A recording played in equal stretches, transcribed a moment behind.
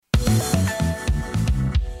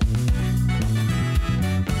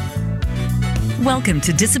Welcome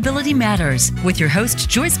to Disability Matters with your host,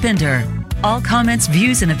 Joyce Bender. All comments,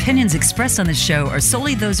 views, and opinions expressed on the show are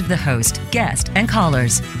solely those of the host, guest, and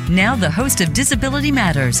callers. Now, the host of Disability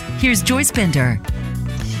Matters, here's Joyce Bender.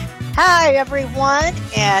 Hi, everyone,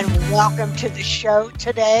 and welcome to the show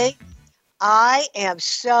today. I am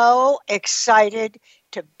so excited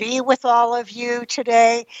to be with all of you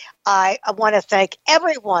today. I want to thank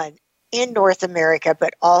everyone in North America,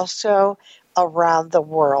 but also around the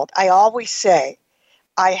world. I always say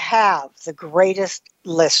I have the greatest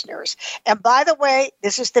listeners. And by the way,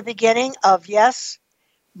 this is the beginning of, yes,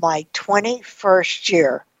 my 21st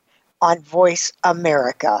year on Voice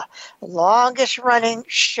America, longest running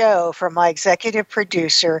show for my executive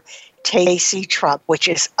producer, Tacey Trump, which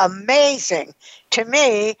is amazing to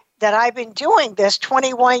me that I've been doing this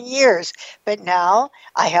 21 years. But now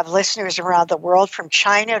I have listeners around the world, from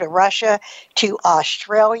China to Russia to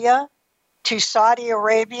Australia to Saudi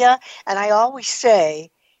Arabia. And I always say,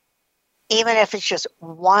 even if it's just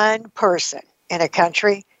one person in a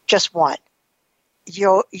country, just one,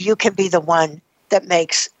 you can be the one that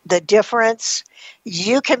makes the difference.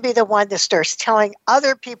 You can be the one that starts telling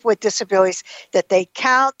other people with disabilities that they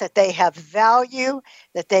count, that they have value,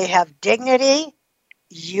 that they have dignity.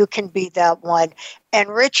 You can be that one. And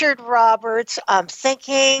Richard Roberts, I'm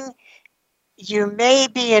thinking you may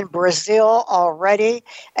be in Brazil already,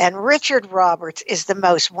 and Richard Roberts is the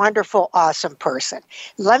most wonderful, awesome person.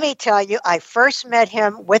 Let me tell you, I first met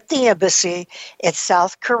him with the embassy in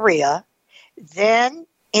South Korea, then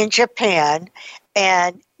in Japan,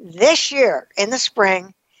 and this year in the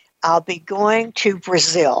spring, I'll be going to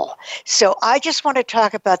Brazil. So I just want to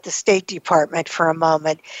talk about the State Department for a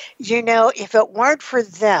moment. You know, if it weren't for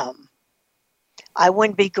them, I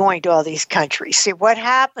wouldn't be going to all these countries. See, what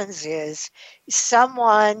happens is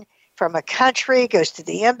someone from a country goes to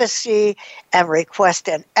the embassy and requests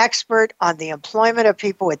an expert on the employment of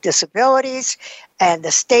people with disabilities, and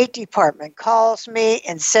the State Department calls me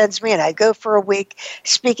and sends me, and I go for a week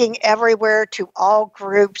speaking everywhere to all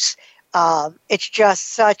groups. It's just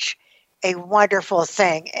such a wonderful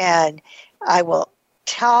thing, and I will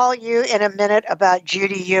tell you in a minute about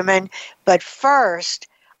Judy Human, but first,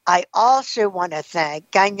 I also want to thank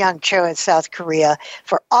Ganyang Cho in South Korea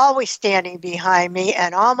for always standing behind me,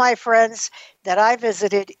 and all my friends that I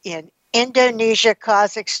visited in Indonesia,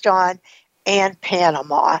 Kazakhstan, and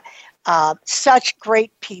Panama. Such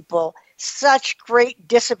great people, such great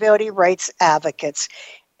disability rights advocates.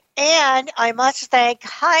 And I must thank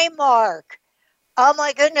Highmark. Oh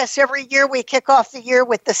my goodness, every year we kick off the year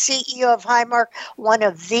with the CEO of Highmark, one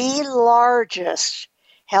of the largest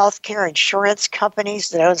healthcare insurance companies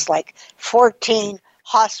that owns like 14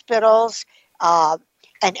 hospitals.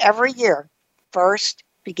 And every year, first,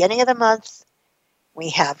 beginning of the month, we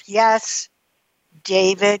have, yes,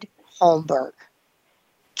 David Holmberg.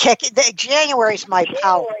 January is my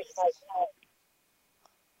power.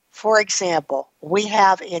 For example, we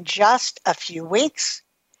have in just a few weeks,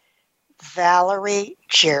 Valerie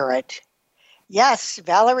Jarrett. Yes,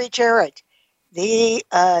 Valerie Jarrett, the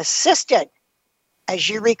assistant, as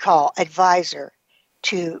you recall, advisor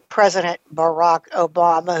to President Barack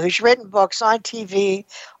Obama, who's written books on TV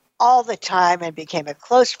all the time and became a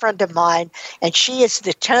close friend of mine. And she is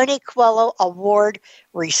the Tony Coelho Award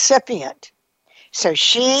recipient. So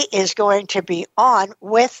she is going to be on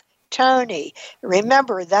with Tony.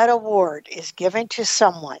 Remember, that award is given to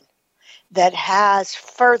someone that has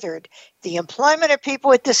furthered the employment of people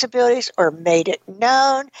with disabilities or made it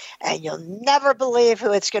known, and you'll never believe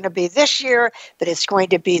who it's going to be this year, but it's going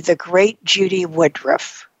to be the great Judy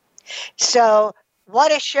Woodruff. So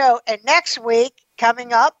what a show. And next week,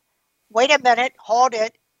 coming up, wait a minute, hold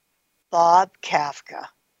it, Bob Kafka,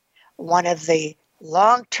 one of the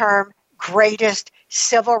long-term greatest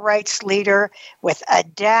civil rights leader with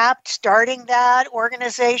ADAPT, starting that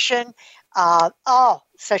organization.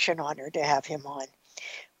 Such an honor to have him on.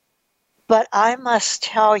 But I must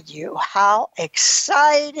tell you how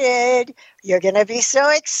excited, you're going to be so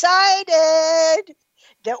excited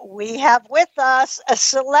that we have with us a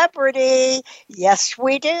celebrity. Yes,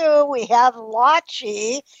 we do. We have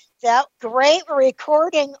Lachi, that great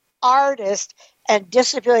recording artist and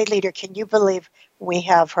disability leader. Can you believe we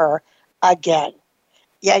have her again?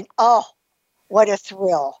 Yeah. Oh, what a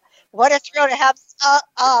thrill. What a thrill to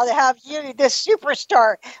have you, this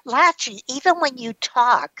superstar. Lachi, even when you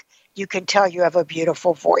talk, you can tell you have a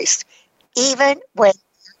beautiful voice, even when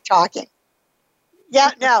you're talking.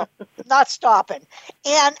 Yeah, no, not stopping.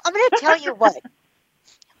 And I'm going to tell you what.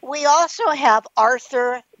 We also have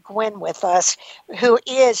Arthur Gwynne with us, who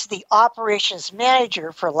is the operations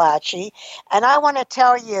manager for Lachi. And I want to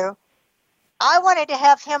tell you, I wanted to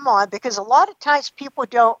have him on because a lot of times people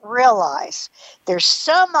don't realize there's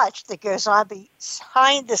so much that goes on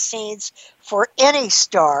behind the scenes for any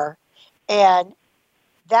star. And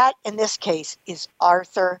that, in this case, is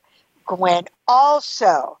Arthur Gwynne,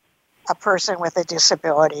 also a person with a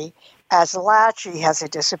disability, as Lachi has a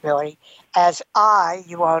disability, as I,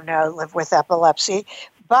 you all know, live with epilepsy.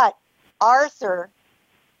 But Arthur,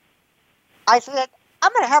 I said,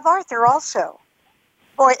 I'm going to have Arthur also.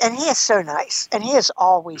 Boy, and he is so nice. And he is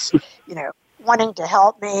always, wanting to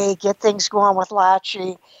help me get things going with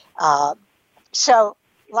Lachi. So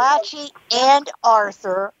Lachi and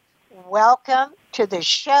Arthur, welcome to the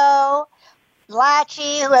show.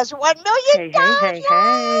 Lachi, who has 1 million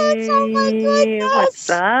downloads. Oh my goodness. What's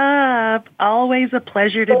up? Always a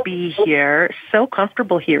pleasure to be here. So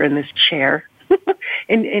comfortable here in this chair,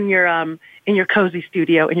 in your cozy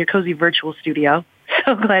studio, in your cozy virtual studio.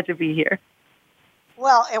 So glad to be here.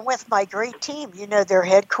 Well, and with my great team, they're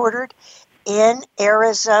headquartered in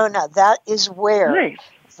Arizona. That is where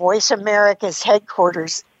Voice America's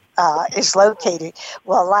headquarters is located.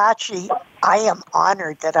 Well, Lachi, I am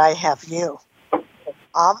honored that I have you.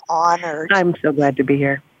 I'm honored. I'm so glad to be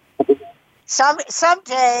here.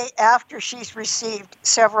 Someday, after she's received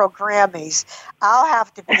several Grammys, I'll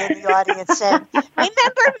have to be in the audience saying,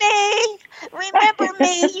 "Remember me? Remember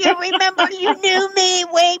me? You knew me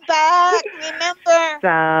way back. Remember?"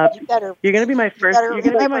 Stop. You're gonna be my first. You're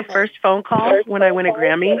gonna be my first phone call when I win a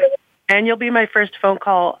Grammy, and you'll be my first phone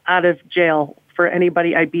call out of jail for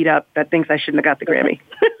anybody I beat up that thinks I shouldn't have got the Grammy.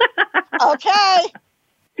 Okay.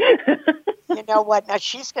 You know what? Now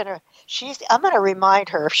I'm going to remind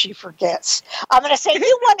her if she forgets. I'm going to say,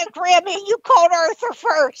 "You won a Grammy. You called Arthur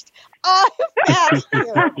first. I'm mad at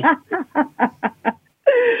you."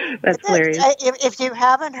 That's hilarious. If you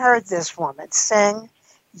haven't heard this woman sing,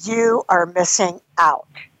 you are missing out.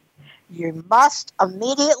 You must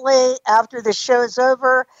immediately, after the show's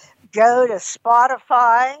over, go to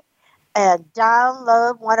Spotify and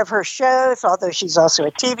download one of her shows, although she's also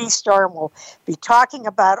a TV star, and we'll be talking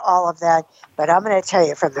about all of that. But I'm going to tell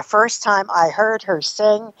you, from the first time I heard her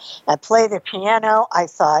sing and play the piano, I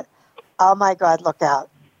thought, oh my God, look out.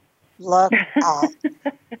 Look out.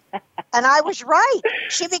 And I was right.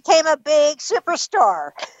 She became a big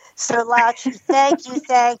superstar. So, Lachi, thank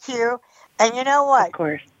you. And you know what? Of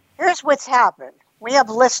course. Here's what's happened. We have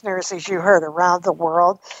listeners, as you heard, around the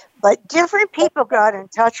world, but different people got in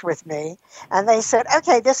touch with me, and they said,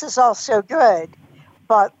 okay, this is all so good,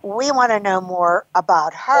 but we want to know more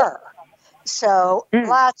about her. So,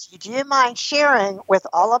 Lachi, do you mind sharing with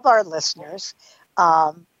all of our listeners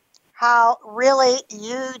how really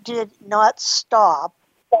you did not stop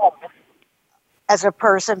as a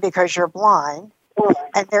person because you're blind?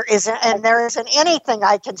 And there isn't anything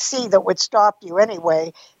I can see that would stop you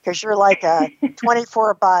anyway, because you're like a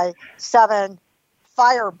 24/7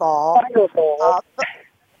 fireball.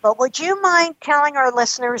 But would you mind telling our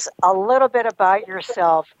listeners a little bit about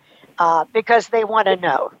yourself, because they want to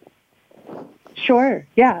know? Sure,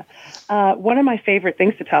 yeah. One of my favorite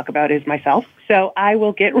things to talk about is myself, so I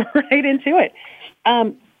will get right into it.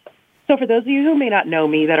 So for those of you who may not know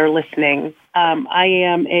me that are listening, I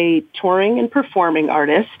am a touring and performing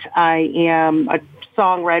artist. I am a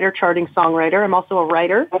songwriter, charting songwriter. I'm also a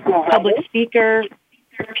writer, public speaker.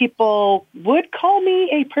 People would call me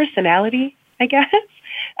a personality, I guess.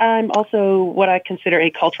 I'm also what I consider a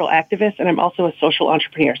cultural activist, and I'm also a social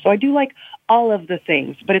entrepreneur. So I do like all of the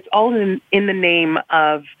things, but it's all in the name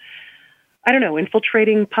of, I don't know,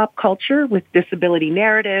 infiltrating pop culture with disability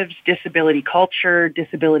narratives, disability culture,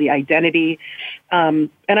 disability identity. And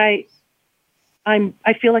I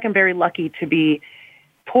feel like I'm very lucky to be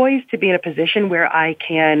poised to be in a position where I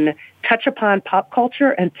can touch upon pop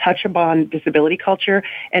culture and touch upon disability culture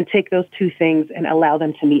and take those two things and allow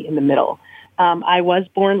them to meet in the middle. I was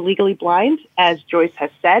born legally blind, as Joyce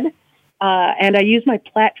has said, and I use my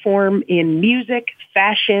platform in music,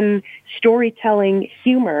 fashion, storytelling,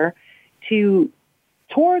 humor to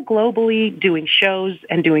tour globally doing shows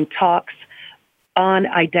and doing talks on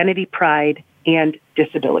identity, pride, and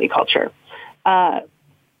disability culture.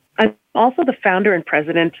 I'm also the founder and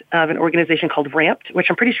president of an organization called Ramped,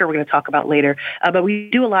 which I'm pretty sure we're going to talk about later. But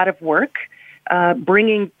we do a lot of work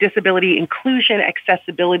bringing disability inclusion,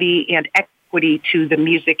 accessibility, and equity to the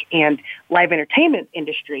music and live entertainment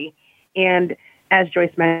industry. And as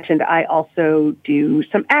Joyce mentioned, I also do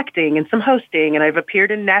some acting and some hosting, and I've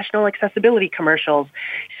appeared in national accessibility commercials.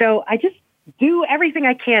 So I just do everything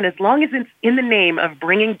I can as long as it's in the name of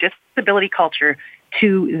bringing disability culture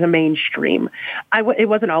to the mainstream. It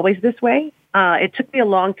wasn't always this way. It took me a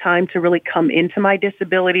long time to really come into my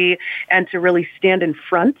disability and to really stand in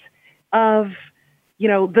front of,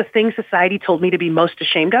 the things society told me to be most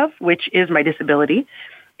ashamed of, which is my disability.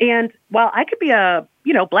 And while I could be a,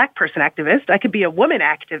 Black person activist, I could be a woman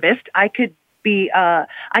activist, I could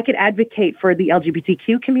advocate for the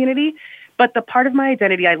LGBTQ community, but the part of my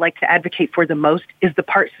identity I like to advocate for the most is the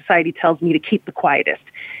part society tells me to keep the quietest.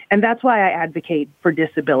 And that's why I advocate for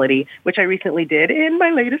disability, which I recently did in my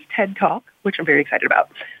latest TED Talk, which I'm very excited about.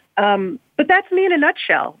 But that's me in a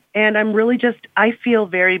nutshell. And I'm really I feel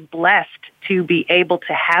very blessed to be able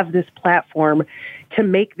to have this platform to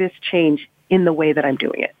make this change in the way that I'm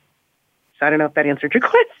doing it. So I don't know if that answered your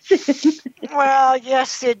question. Well,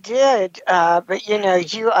 yes, it did. But,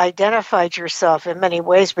 you identified yourself in many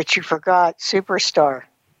ways, but you forgot superstar.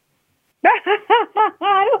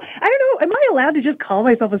 I don't know. Am I allowed to just call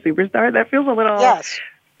myself a superstar? That feels a little... Yes.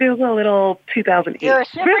 Feels a little 2008. You're a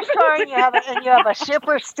superstar, and you have a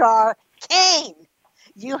superstar cane.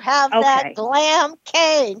 You have that glam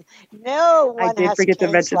cane. No one has I did forget to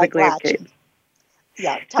mention the glam cane.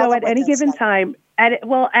 Yeah. So at any given time, at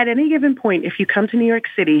any given point, if you come to New York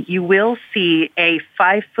City, you will see a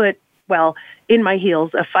 5', in my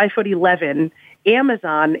heels, a 5'11"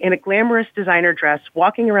 Amazon in a glamorous designer dress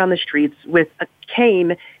walking around the streets with a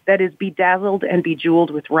cane that is bedazzled and bejeweled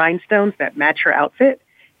with rhinestones that match her outfit.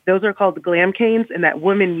 Those are called the glam canes, and that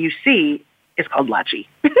woman you see is called Lachi.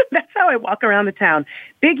 That's how I walk around the town.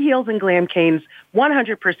 Big heels and glam canes,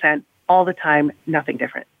 100%, all the time, nothing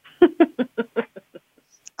different.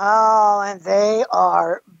 Oh, and they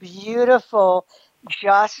are beautiful,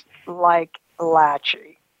 just like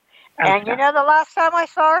Lachi. And the last time I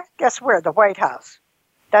saw her, guess where? The White House.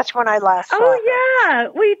 That's when I last saw her. Oh, yeah,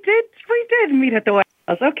 we did meet at the White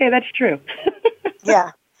House. Okay, that's true. Yeah.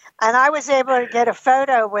 And I was able to get a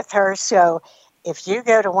photo with her. So if you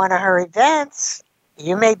go to one of her events,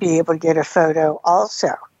 you may be able to get a photo also.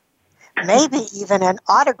 Maybe even an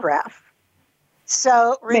autograph.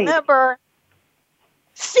 So remember,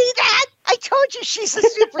 see that? I told you she's a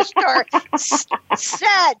superstar.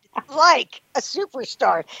 Said like a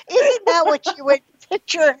superstar. Isn't that what you would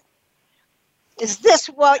picture? Is this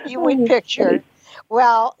what you would picture?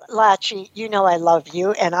 Well, Lachi, I love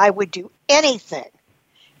you, and I would do anything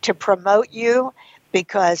to promote you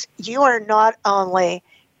because you are not only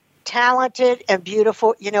talented and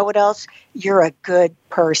beautiful, you know what else? You're a good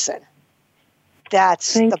person.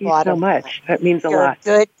 That's the bottom line. Thank you so much. That means a lot.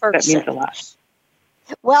 You're a good person. That means a lot.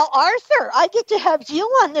 Well, Arthur, I get to have you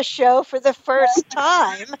on the show for the first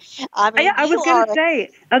time. I was going to say,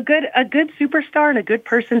 a good superstar and a good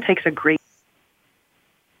person takes a great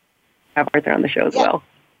have Arthur on the show as well.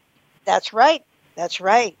 That's right. That's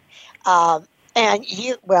right. And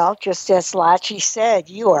just as Lachi said,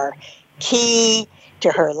 you are key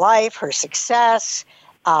to her life, her success.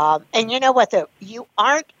 And you know what, though? You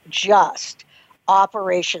aren't just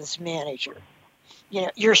operations manager.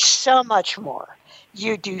 You're so much more.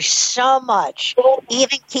 You do so much,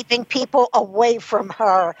 even keeping people away from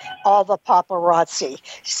her, all the paparazzi.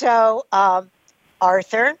 So,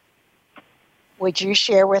 Arthur, would you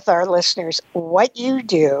share with our listeners what you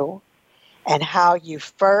do and how you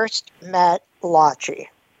first met Lachi?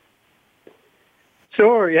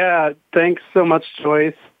 Sure. Yeah. Thanks so much,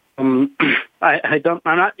 Joyce. I'm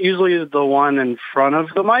not usually the one in front of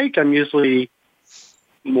the mic. I'm usually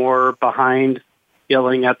more behind,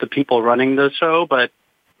 yelling at the people running the show, but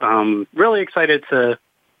really excited to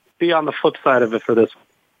be on the flip side of it for this.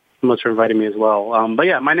 So much for inviting me as well. But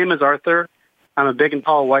yeah, my name is Arthur. I'm a big and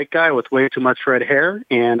tall white guy with way too much red hair,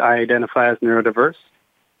 and I identify as neurodiverse.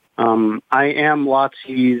 I am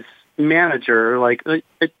Lachi's manager. I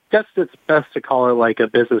guess it's best to call it a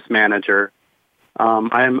business manager.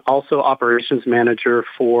 I am also operations manager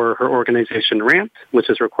for her organization, RAMP, which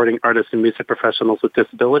is Recording Artists and Music Professionals with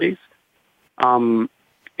Disabilities. I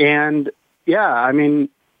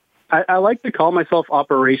like to call myself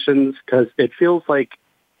operations because it feels like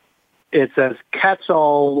it's as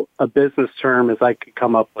catch-all a business term as I could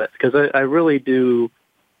come up with, because I really do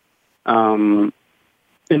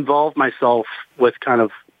involve myself with kind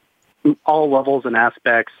of all levels and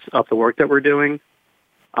aspects of the work that we're doing.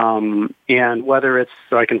 And whether it's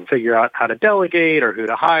so I can figure out how to delegate or who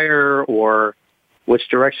to hire or which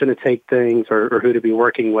direction to take things or who to be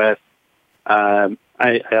working with, I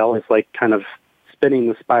always like kind of spinning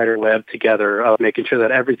the spider web together of making sure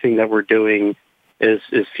that everything that we're doing is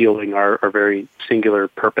fueling our very singular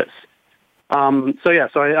purpose.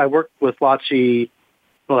 So I work with Lachi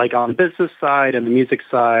on the business side and the music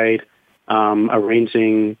side,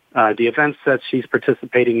 arranging the events that she's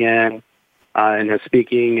participating in her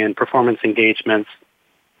speaking and performance engagements.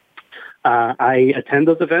 I attend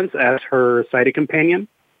those events as her sighted companion.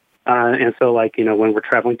 And so, like, when we're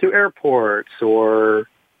traveling through airports or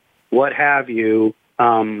what have you,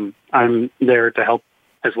 I'm there to help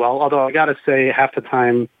as well. Although I got to say, half the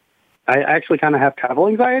time, I actually kind of have travel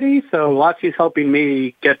anxiety. So Lachi's helping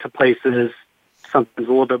me get to places. Something's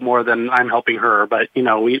a little bit more than I'm helping her. But,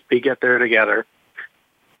 we get there together.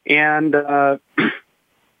 And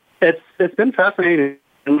it's been fascinating.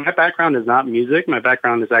 And my background is not music. My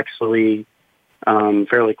background is actually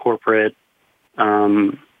fairly corporate,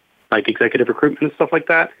 like executive recruitment and stuff like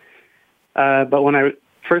that. But when I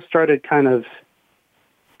first started kind of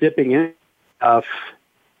dipping in stuff,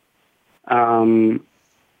 I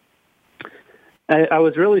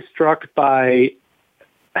was really struck by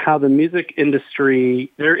how the music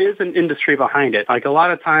industry, there is an industry behind it. Like, a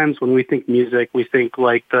lot of times when we think music, we think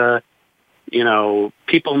like the,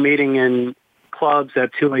 people meeting in clubs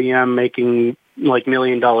at 2 a.m. making like $1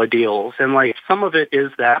 million deals. And like some of it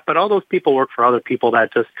is that, but all those people work for other people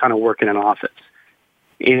that just kind of work in an office.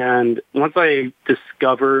 And once I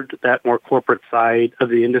discovered that more corporate side of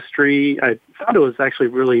the industry, I thought it was actually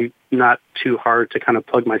really not too hard to kind of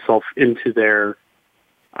plug myself into there.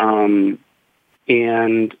 And,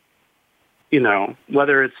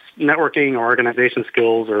 whether it's networking or organization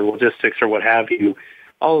skills or logistics or what have you,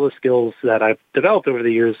 all of the skills that I've developed over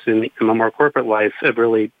the years in my more corporate life have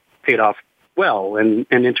really paid off well and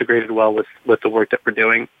integrated well with the work that we're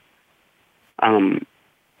doing.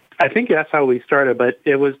 I think that's how we started, but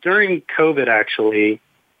it was during COVID, actually.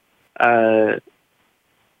 My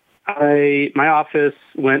office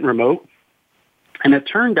went remote, and it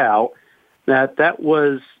turned out that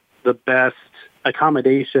was the best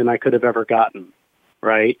accommodation I could have ever gotten,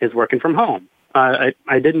 right, is working from home. I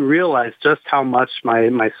didn't realize just how much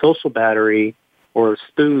my social battery, or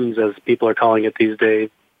spoons as people are calling it these days,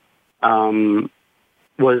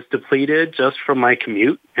 was depleted just from my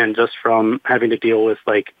commute and just from having to deal with,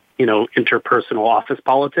 like, interpersonal office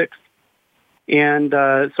politics. And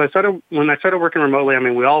so when I started working remotely, I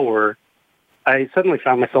mean, we all were, I suddenly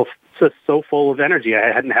found myself just so full of energy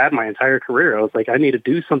I hadn't had my entire career. I was like, I need to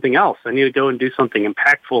do something else. I need to go and do something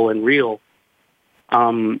impactful and real.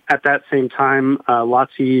 At that same time,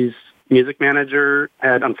 Lachi's music manager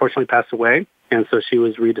had unfortunately passed away, and so she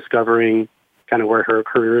was rediscovering kind of where her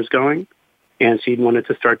career is going, and she wanted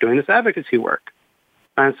to start doing this advocacy work.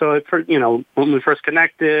 And so, when we first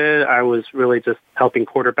connected, I was really just helping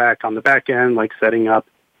quarterback on the back end, like setting up,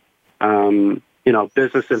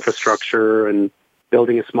 business infrastructure and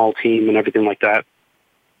building a small team and everything like that.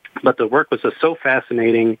 But the work was just so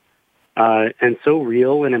fascinating and so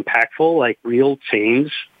real and impactful. Like, real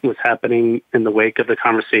change was happening in the wake of the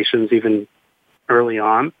conversations, even early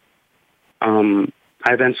on. I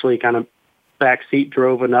eventually kind of backseat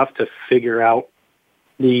drove enough to figure out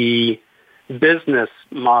the business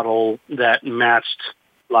model that matched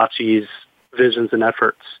Lachi's visions and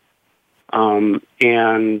efforts.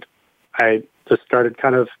 And I just started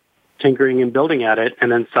kind of tinkering and building at it.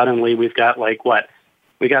 And then suddenly we've got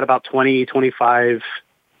we got about 20, 25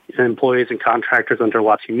 employees and contractors under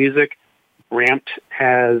Lachi Music. Ramped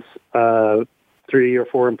has 3 or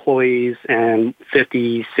 4 employees and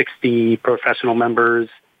 50, 60 professional members.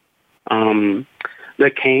 The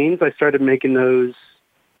canes, I started making those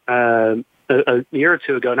a year or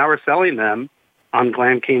two ago. Now we're selling them on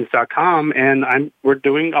glamcanes.com, and we're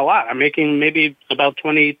doing a lot. I'm making maybe about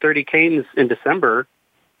 20, 30 canes in December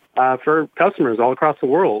for customers all across the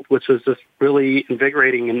world, which was just really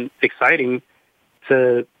invigorating and exciting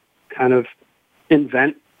to kind of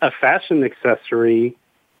invent a fashion accessory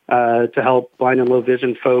to help blind and low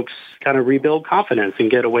vision folks kind of rebuild confidence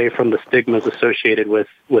and get away from the stigmas associated with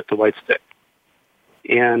the white stick.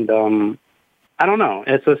 And I don't know.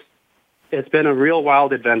 It's been a real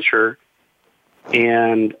wild adventure,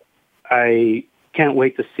 and I can't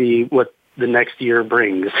wait to see what the next year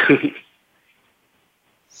brings.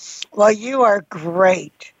 Well, you are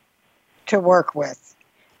great to work with,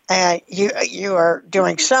 and you are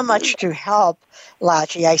doing so much to help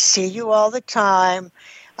Lachi. I see you all the time.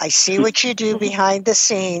 I see what you do behind the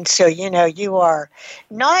scenes. So, you are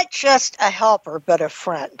not just a helper, but a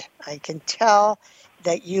friend. I can tell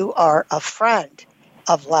that you are a friend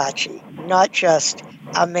of Lachi, not just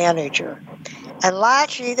a manager. And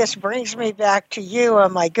Lachi, this brings me back to you. Oh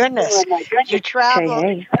my goodness. You travel,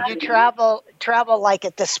 Hey. you travel like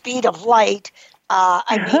at the speed of light.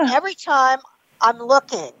 Every time I'm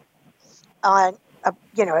looking on,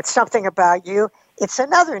 it's something about you, it's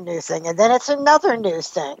another new thing, and then it's another new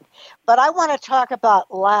thing. But I want to talk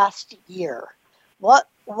about last year. What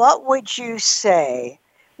would you say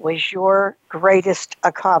was your greatest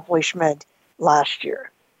accomplishment last year?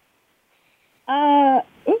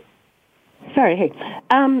 Sorry. Hey.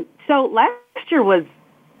 So last year was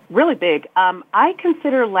really big. I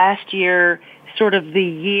consider last year sort of the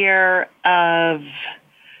year of,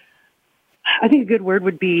 I think a good word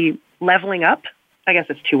would be leveling up. I guess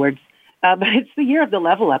it's 2 words. But it's the year of the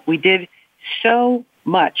level up. We did so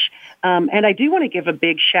much. And I do want to give a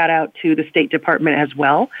big shout out to the State Department as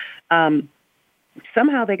well.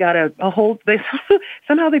 Somehow they got a hold,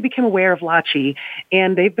 somehow they became aware of Lachi,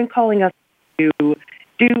 and they've been calling us to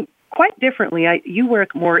do quite differently. You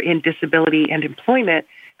work more in disability and employment.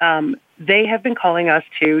 They have been calling us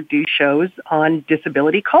to do shows on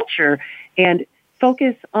disability culture and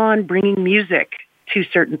focus on bringing music to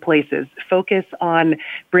certain places, focus on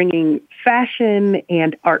bringing fashion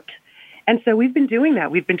and art. And so we've been doing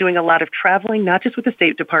that. We've been doing a lot of traveling, not just with the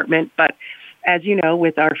State Department, but as you know,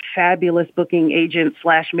 with our fabulous booking agent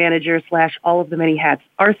 / manager / all of the many hats,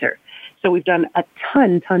 Arthur. So we've done a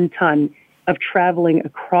ton of traveling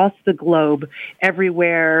across the globe,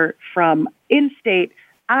 everywhere from in-state,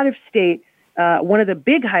 out of state. One of the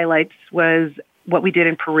big highlights was what we did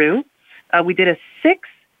in Peru. We did a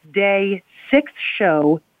 6-day,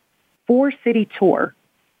 6-show, 4-city tour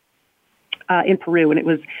in Peru, and it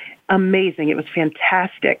was amazing. It was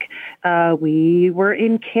fantastic. We were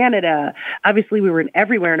in Canada. Obviously, we were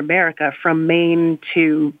everywhere in America, from Maine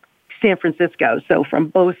to San Francisco. So from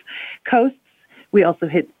both coasts. We also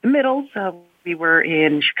hit the middle. We were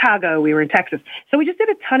in Chicago. We were in Texas. So we just did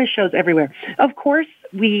a ton of shows everywhere. Of course,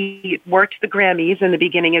 we worked the Grammys in the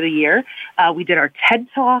beginning of the year. We did our TED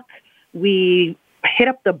Talk. We hit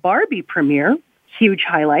up the Barbie premiere. Huge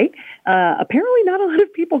highlight. Apparently not a lot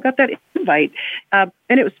of people got that invite. And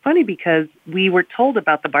it was funny because we were told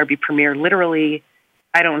about the Barbie premiere literally,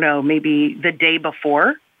 I don't know, maybe the day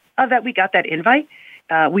before that we got that invite.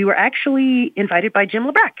 We were actually invited by Jim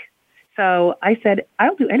LeBrecq. So I said,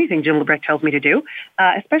 I'll do anything Jim LeBrecq tells me to do,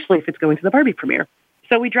 especially if it's going to the Barbie premiere.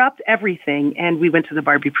 So we dropped everything and we went to the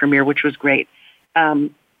Barbie premiere, which was great.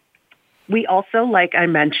 We also, like I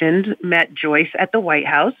mentioned, met Joyce at the White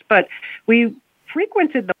House, but we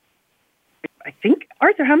frequented I think,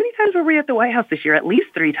 Arthur, how many times were we at the White House this year? At least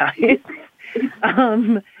 3 times.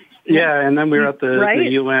 Yeah, and then we were at the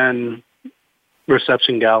UN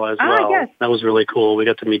reception gala as well. Yes. That was really cool. We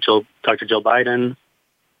got to meet Dr. Jill Biden.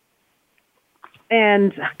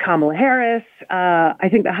 And Kamala Harris. I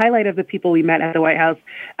think the highlight of the people we met at the White House,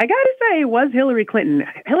 I got to say, was Hillary Clinton.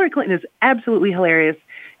 Hillary Clinton is absolutely hilarious.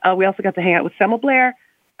 We also got to hang out with Selma Blair.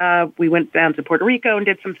 We went down to Puerto Rico and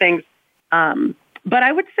did some things. But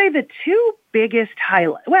I would say the 2 biggest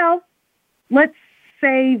highlights, well, let's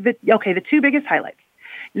say the 2 biggest highlights.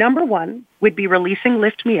 Number 1 would be releasing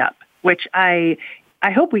Lift Me Up, which I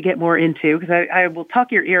hope we get more into, because I will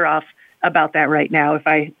talk your ear off about that right now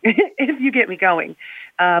if you get me going.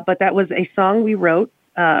 But that was a song we wrote,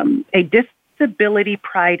 a disability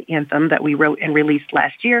pride anthem that we wrote and released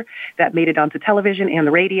last year that made it onto television and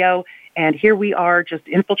the radio. And here we are just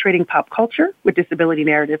infiltrating pop culture with disability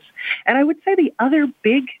narratives. And I would say the other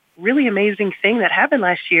big, really amazing thing that happened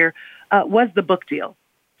last year was the book deal.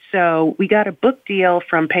 So we got a book deal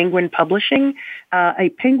from Penguin Publishing, a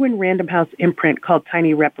Penguin Random House imprint called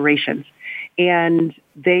Tiny Reparations. And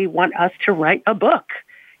they want us to write a book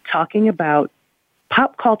talking about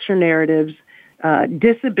pop culture narratives,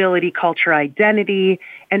 disability culture identity,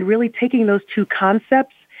 and really taking those 2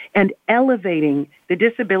 concepts and elevating the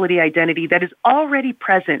disability identity that is already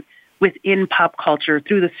present within pop culture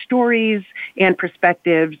through the stories and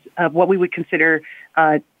perspectives of what we would consider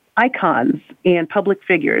icons and public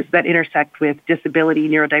figures that intersect with disability,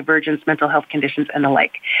 neurodivergence, mental health conditions, and the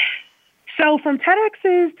like. So from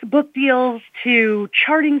TEDx's to book deals to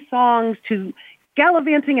charting songs to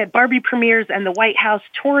gallivanting at Barbie premieres and the White House,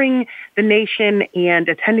 touring the nation and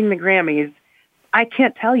attending the Grammys, I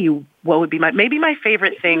can't tell you what would be maybe my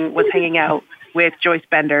favorite thing was hanging out with Joyce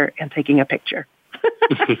Bender and taking a picture.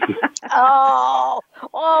 Oh,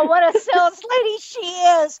 what a sales lady she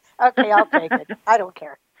is. Okay, I'll take it. I don't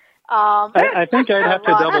care. I think I'd have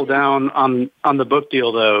to double down on the book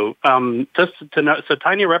deal, though. Just to know, so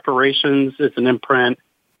Tiny Reparations is an imprint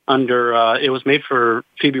under, it was made for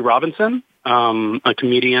Phoebe Robinson, a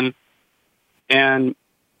comedian. And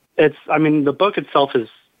the book itself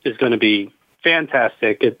is going to be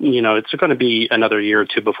fantastic. It's going to be another year or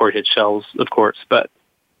 2 before it hits shelves, of course. But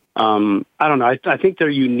I don't know. I think they're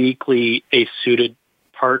uniquely a suited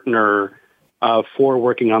partner for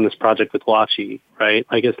working on this project with Lachi, right?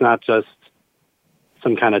 Like, it's not just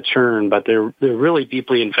some kind of churn, but they're really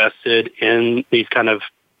deeply invested in these kind of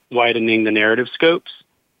widening the narrative scopes.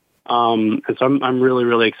 And so I'm really,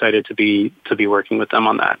 really excited to be working with them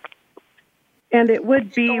on that. And it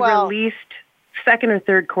would be released second or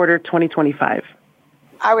third quarter 2025.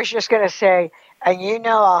 I was just going to say, and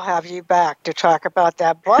I'll have you back to talk about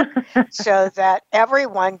that book so that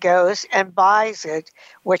everyone goes and buys it,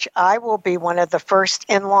 which I will be one of the first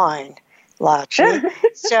in line, Lachi.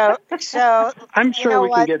 So I'm sure we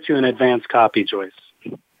can get you an advance copy, Joyce.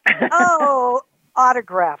 Oh,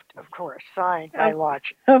 autographed, of course, signed by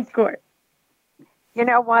Lachi. Of course. You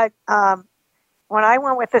know what? When I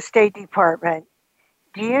went with the State Department,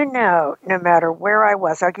 do you know, no matter where I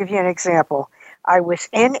was, I'll give you an example. I was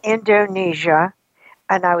in Indonesia,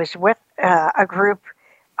 and I was with a group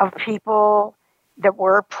of people that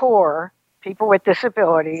were poor, people with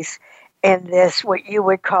disabilities, in this, what you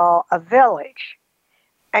would call a village.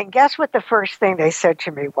 And guess what the first thing they said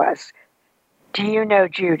to me was, do you know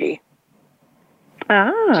Judy?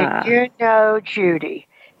 Ah. Do you know Judy?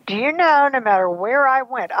 Do you know, no matter where I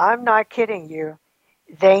went, I'm not kidding you,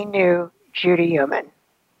 they knew Judy Human.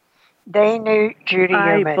 They knew Judy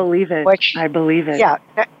Human. I believe it. I believe it. Yeah,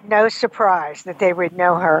 no surprise that they would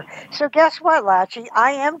know her. So guess what, Lachi?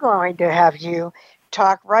 I am going to have you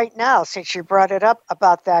talk right now, since you brought it up,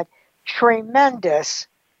 about that tremendous,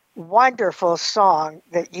 wonderful song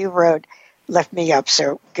that you wrote, Lift Me Up.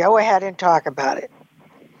 So go ahead and talk about it.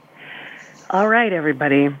 All right,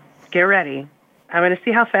 everybody, get ready. I'm going to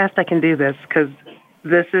see how fast I can do this, because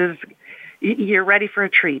you're ready for a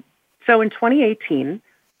treat. So in 2018,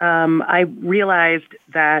 I realized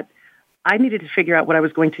that I needed to figure out what I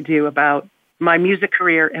was going to do about my music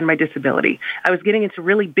career and my disability. I was getting into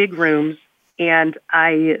really big rooms, and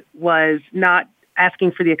I was not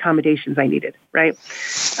asking for the accommodations I needed, right?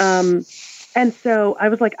 And so I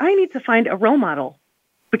was like, I need to find a role model,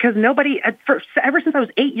 because nobody, ever since I was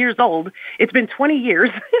 8 years old, it's been 20 years,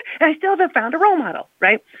 and I still haven't found a role model,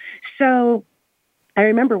 right? So I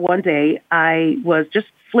remember one day I was just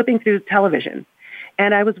flipping through television,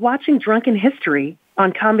 and I was watching Drunken History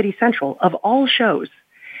on Comedy Central, of all shows.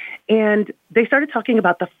 And they started talking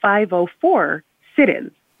about the 504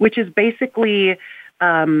 sit-ins, which is basically,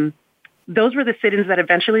 those were the sit-ins that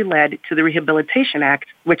eventually led to the Rehabilitation Act,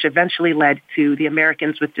 which eventually led to the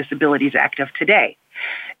Americans with Disabilities Act of today.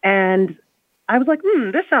 And I was like,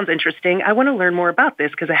 this sounds interesting. I want to learn more about this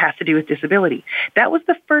because it has to do with disability. That was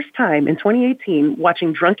the first time in 2018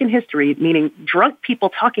 watching Drunken History, meaning drunk people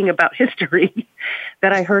talking about history,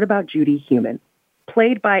 that I heard about Judy Human,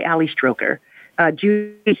 played by Ali Stroker.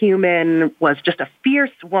 Judy Human was just a fierce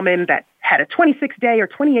woman that had a 26-day or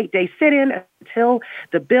 28-day sit-in until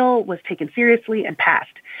the bill was taken seriously and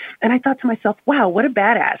passed. And I thought to myself, wow, what a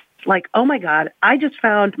badass. Like, oh my God, I just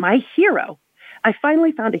found my hero. I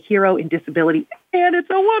finally found a hero in disability, and it's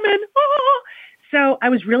a woman. Oh! So I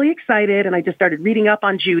was really excited, and I just started reading up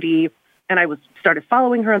on Judy, and I started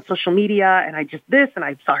following her on social media, and I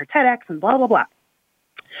saw her TEDx and blah, blah, blah.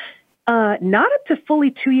 Not up to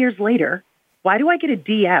fully 2 years later, why do I get a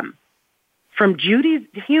DM from Judy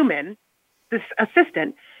Human, this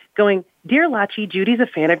assistant, going, Dear Lachi, Judy's a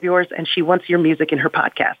fan of yours, and she wants your music in her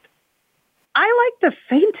podcast. I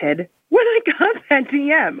fainted when I got that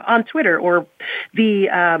DM on Twitter, or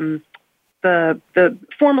the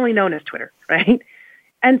formerly known as Twitter, right?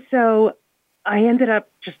 And so I ended up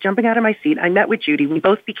just jumping out of my seat. I met with Judy. We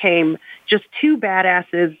both became just two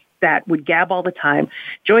badasses that would gab all the time.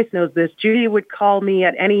 Joyce knows this. Judy would call me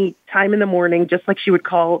at any time in the morning, just like she would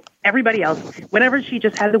call everybody else, whenever she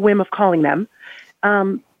just had the whim of calling them.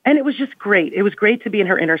 And it was just great. It was great to be in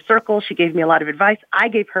her inner circle. She gave me a lot of advice. I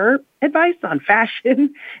gave her advice on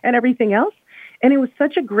fashion and everything else. And it was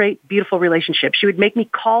such a great, beautiful relationship. She would make me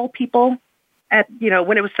call people at,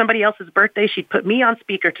 when it was somebody else's birthday. She'd put me on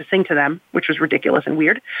speaker to sing to them, which was ridiculous and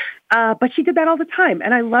weird. But she did that all the time,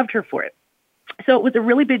 and I loved her for it. So it was a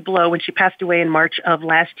really big blow when she passed away in March of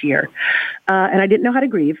last year. And I didn't know how to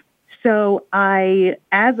grieve. So I,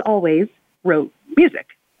 as always, wrote music.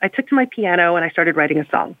 I took to my piano and I started writing a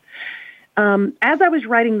song. As I was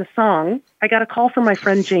writing the song, I got a call from my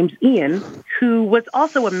friend James Ian, who was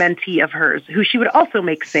also a mentee of hers, who she would also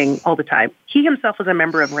make sing all the time. He himself was a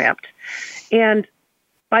member of RAMPed. And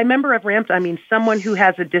by member of RAMPed, I mean someone who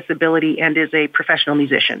has a disability and is a professional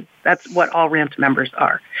musician. That's what all RAMPed members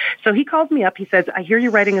are. So he calls me up. He says, I hear you're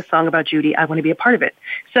writing a song about Judy. I want to be a part of it.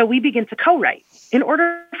 So we begin to co-write in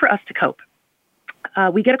order for us to cope.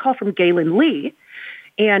 We get a call from Galen Lee.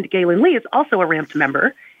 And Galen Lee is also a RAMPed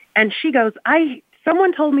member. And she goes,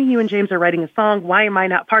 someone told me you and James are writing a song. Why am I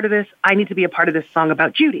not part of this? I need to be a part of this song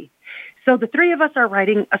about Judy. So the three of us are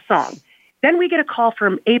writing a song. Then we get a call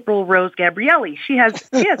from April Rose Gabrielli. She has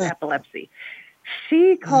epilepsy.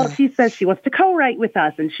 She says she wants to co-write with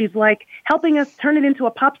us. And she's like helping us turn it into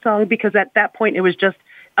a pop song, because at that point it was just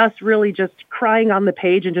us really just crying on the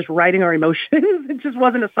page and just writing our emotions. It just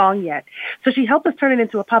wasn't a song yet. So she helped us turn it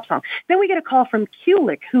into a pop song. Then we get a call from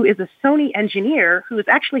Kulik, who is a Sony engineer who is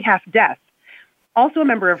actually half deaf, also a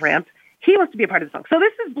member of RAMP. He wants to be a part of the song. So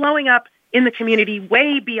this is blowing up in the community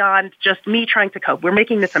way beyond just me trying to cope. We're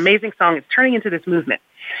making this amazing song. It's turning into this movement.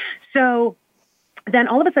 So then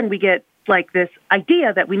all of a sudden we get like this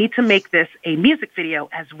idea that we need to make this a music video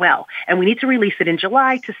as well. And we need to release it in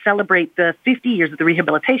July to celebrate the 50 years of the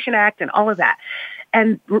Rehabilitation Act and all of that.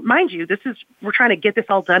 And mind you, we're trying to get this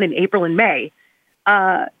all done in April and May.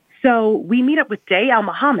 So we meet up with Day Al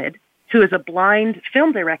Muhammad, who is a blind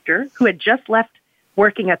film director who had just left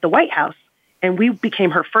working at the White House, and we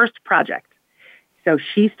became her first project. So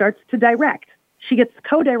she starts to direct. She gets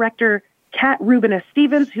co-director Kat Rubina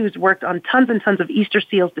Stevens, who's worked on tons and tons of Easter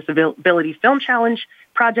Seals Disability Film Challenge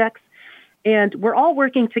projects. And we're all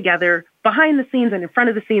working together behind the scenes and in front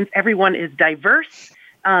of the scenes. Everyone is diverse.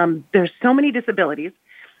 There's so many disabilities.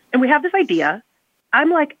 And we have this idea.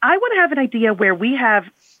 I'm like, I want to have an idea where we have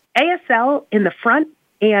ASL in the front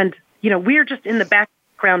and, we're just in the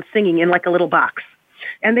background singing in like a little box.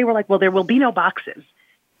 And they were like, well, there will be no boxes.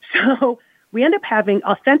 So we end up having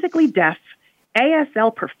authentically deaf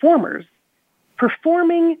ASL performers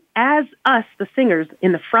performing as us, the singers,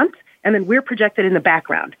 in the front, and then we're projected in the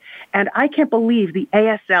background. And I can't believe the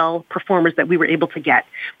ASL performers that we were able to get.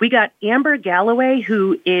 We got Amber Galloway,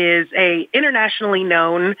 who is a internationally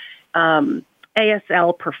known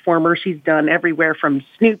ASL performer. She's done everywhere from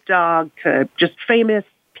Snoop Dogg to just famous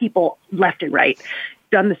people left and right.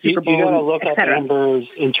 Done the Super Bowl, you got to look up Amber's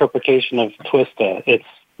interpretation of Twista. It's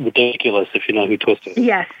ridiculous if you know who Twista is.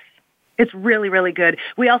 Yes. It's really, really good.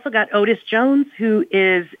 We also got Otis Jones, who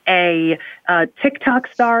is a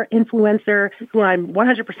TikTok star influencer who I'm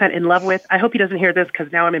 100% in love with. I hope he doesn't hear this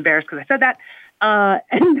because now I'm embarrassed because I said that.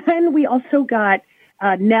 And then we also got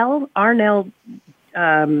Arnell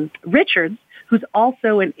Richards, who's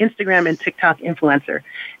also an Instagram and TikTok influencer.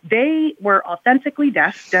 They were authentically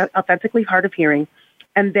deaf, authentically hard of hearing,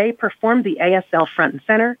 and they performed the ASL front and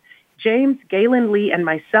center. James, Galen, Lee, and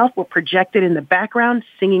myself were projected in the background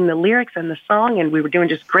singing the lyrics and the song, and we were doing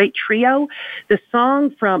just great trio. The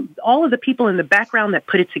song from all of the people in the background that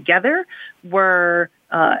put it together were,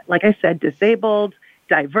 like I said, disabled,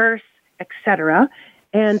 diverse, etc.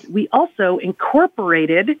 And we also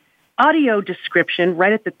incorporated audio description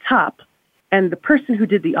right at the top, and the person who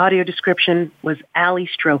did the audio description was Allie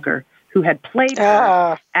Stroker, who had played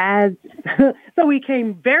her as... So we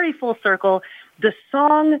came very full circle. The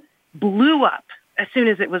song blew up as soon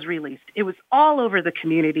as it was released. It was all over the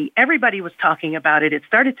community. Everybody was talking about it. It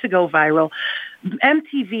started to go viral.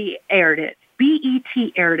 MTV aired it.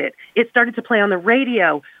 BET aired it. It started to play on the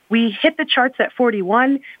radio. We hit the charts at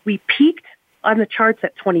 41. We peaked on the charts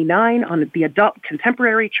at 29 on the adult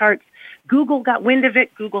contemporary charts. Google got wind of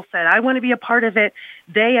it. Google said, I want to be a part of it.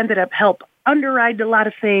 They ended up help underwrite a lot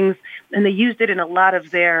of things, and they used it in a lot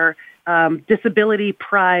of their disability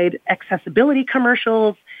pride accessibility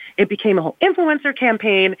commercials. It became a whole influencer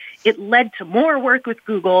campaign. It led to more work with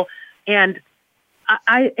Google. And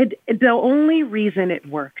the only reason it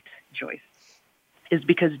worked, Joyce, is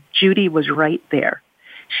because Judy was right there.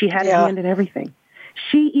 She had a hand in everything.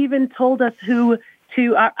 She even told us the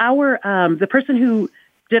person who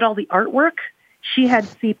did all the artwork, she had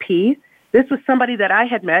CP. This was somebody that I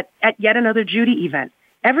had met at yet another Judy event.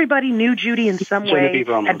 Everybody knew Judy in some way,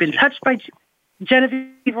 had been touched by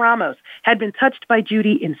Genevieve Ramos, had been touched by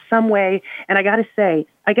Judy in some way. And I got to say,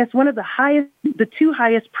 I guess one of the two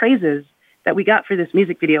highest praises that we got for this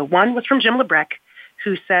music video, one was from Jim LeBrecq,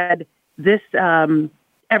 who said, "This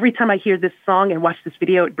every time I hear this song and watch this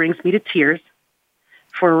video, it brings me to tears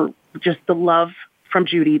for just the love from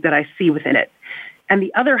Judy that I see within it." And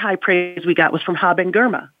the other high praise we got was from Haben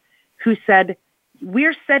Gurma, who said,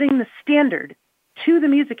 "We're setting the standard to the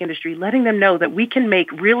music industry, letting them know that we can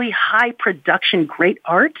make really high production, great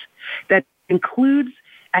art that includes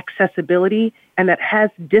accessibility and that has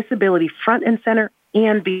disability front and center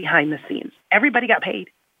and behind the scenes." Everybody got paid.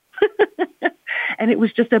 And it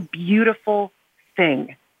was just a beautiful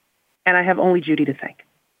thing. And I have only Judy to thank.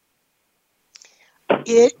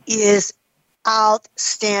 It is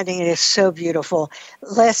outstanding. It is so beautiful.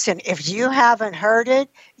 Listen, if you haven't heard it,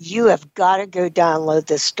 you have got to go download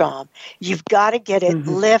this song. You've got to get it.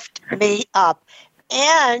 Lift Me Up.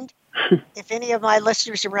 And if any of my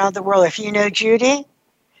listeners around the world, if you know Judy,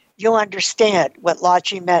 you'll understand what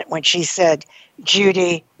Lachi meant when she said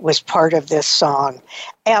Judy was part of this song.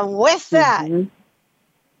 And with that,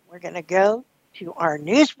 we're going to go to our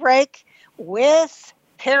news break with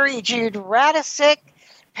Perry Jude Radisick.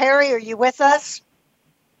 Perry, are you with us?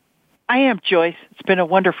 I am, Joyce. It's been a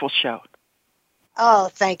wonderful show. Oh,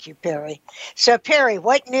 thank you, Perry. So, Perry,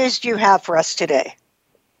 what news do you have for us today?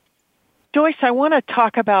 Joyce, I want to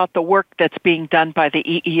talk about the work that's being done by the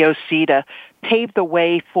EEOC to pave the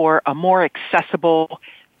way for a more accessible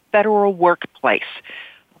federal workplace.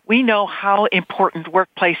 We know how important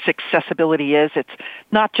workplace accessibility is. It's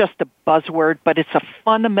not just a buzzword, but it's a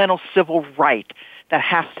fundamental civil right that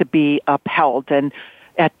has to be upheld. And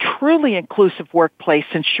a truly inclusive workplace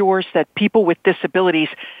ensures that people with disabilities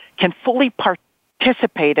can fully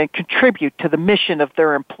participate and contribute to the mission of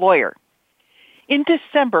their employer. In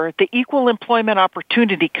December, the Equal Employment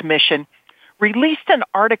Opportunity Commission released an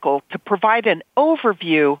article to provide an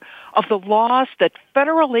overview of the laws that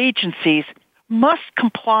federal agencies must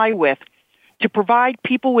comply with to provide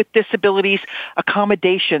people with disabilities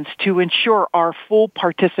accommodations to ensure our full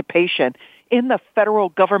participation in the federal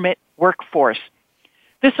government workforce.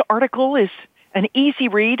 This article is an easy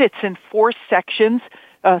read. It's in 4 sections.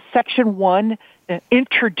 Section 1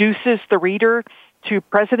 introduces the reader to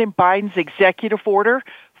President Biden's Executive Order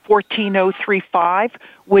 14035,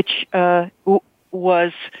 which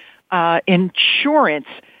was insurance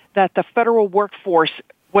that the federal workforce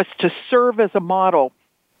was to serve as a model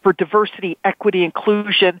for diversity, equity,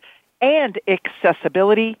 inclusion, and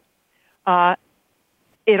accessibility.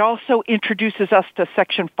 It also introduces us to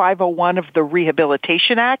Section 501 of the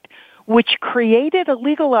Rehabilitation Act, which created a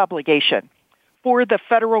legal obligation for the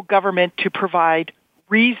federal government to provide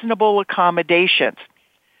reasonable accommodations.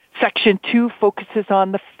 Section 2 focuses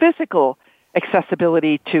on the physical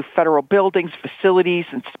accessibility to federal buildings, facilities,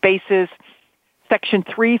 and spaces. Section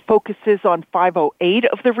 3 focuses on 508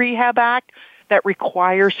 of the Rehab Act that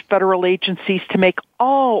requires federal agencies to make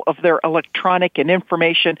all of their electronic and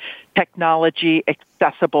information technology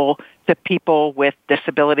accessible to people with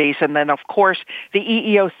disabilities. And then, of course, the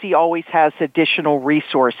EEOC always has additional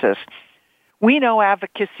resources. We know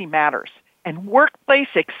advocacy matters, and workplace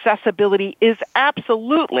accessibility is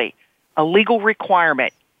absolutely a legal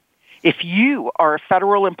requirement. If you are a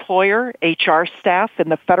federal employer, HR staff in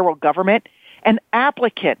the federal government, an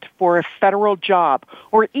applicant for a federal job,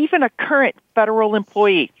 or even a current federal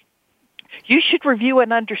employee, you should review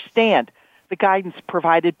and understand the guidance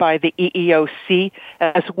provided by the EEOC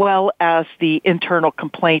as well as the internal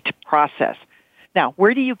complaint process. Now,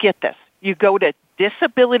 where do you get this? You go to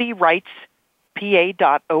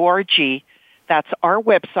disabilityrightspa.org. That's our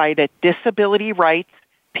website at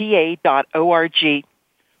disabilityrightspa.org.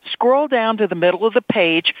 Scroll down to the middle of the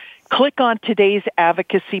page, click on today's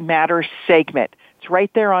Advocacy Matters segment. It's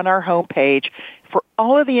right there on our homepage for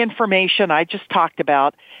all of the information I just talked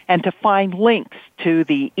about and to find links to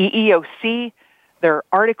the EEOC, their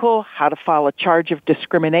article, How to File a Charge of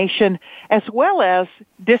Discrimination, as well as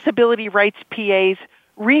Disability Rights PA's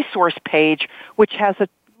resource page, which has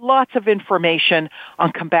lots of information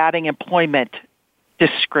on combating employment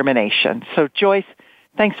discrimination. So, Joyce,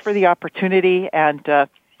 thanks for the opportunity, and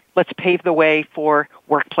let's pave the way for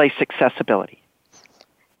workplace accessibility.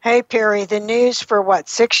 Hey, Perry, the news for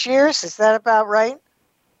 6 years? Is that about right?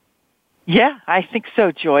 Yeah, I think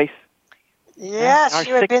so, Joyce. Yes,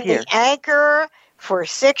 you have been the anchor for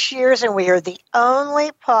 6 years, and we are the only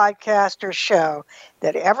podcaster show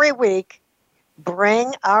that every week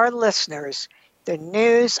bring our listeners the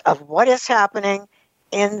news of what is happening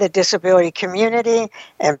in the disability community.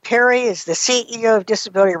 And Perry is the CEO of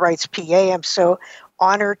Disability Rights PA. I'm so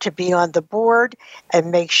honored to be on the board. And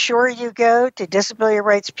make sure you go to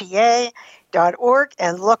disabilityrightspa.org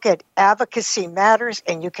and look at Advocacy Matters,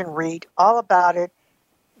 and you can read all about it,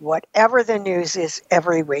 whatever the news is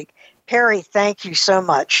every week. Perry, thank you so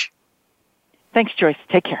much. Thanks, Joyce.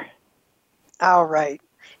 Take care. All right.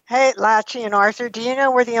 Hey, Lachi and Arthur, do you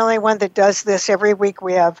know we're the only one that does this every week?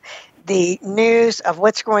 We have the news of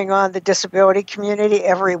what's going on in the disability community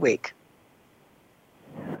every week.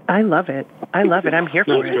 I love it. I'm here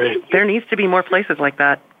for it. There needs to be more places like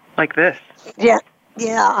that, like this. Yeah,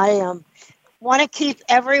 I want to keep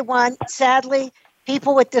everyone, sadly,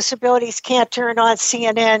 people with disabilities can't turn on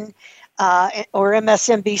CNN or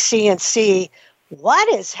MSNBC and see what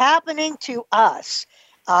is happening to us.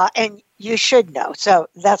 And you should know. So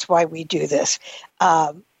that's why we do this.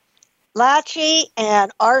 Lachi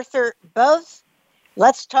and Arthur, both,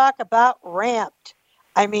 let's talk about Ramped.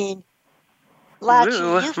 I mean,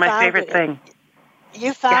 Lachi, you my favorite thing.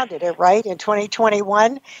 You founded it, right, in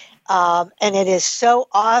 2021, and it is so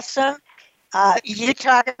awesome. You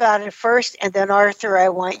talk about it first, and then, Arthur, I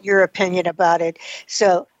want your opinion about it.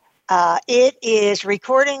 So it is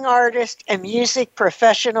recording artists and music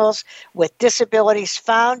professionals with disabilities,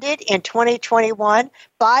 founded in 2021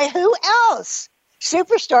 by who else?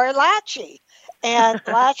 Superstar Lachi. And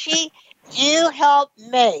Lachi, you helped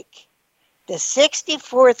make the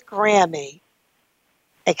 64th Grammy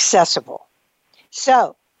accessible.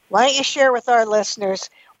 So why don't you share with our listeners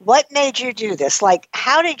what made you do this? Like,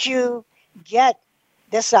 how did you get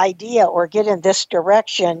this idea or get in this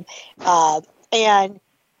direction? And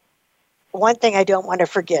one thing I don't want to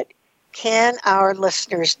forget, can our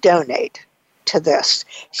listeners donate to this?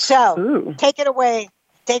 So take it away,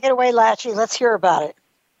 Lachi. Let's hear about it.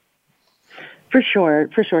 For sure.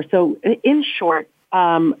 So in short,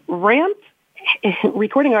 RAMP,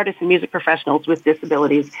 Recording Artists and Music Professionals with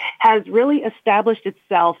Disabilities, has really established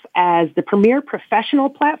itself as the premier professional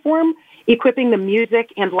platform equipping the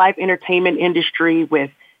music and live entertainment industry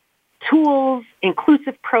with tools,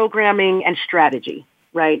 inclusive programming, and strategy,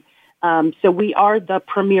 right? So we are the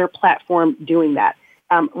premier platform doing that.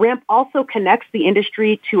 RAMP also connects the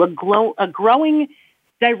industry to a growing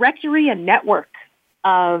directory and network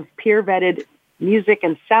of peer-vetted music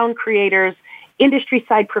and sound creators,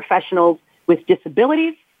 industry-side professionals with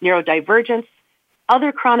disabilities, neurodivergence,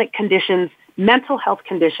 other chronic conditions, mental health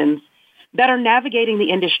conditions that are navigating the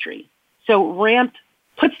industry. So RAMP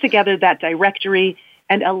puts together that directory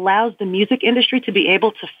and allows the music industry to be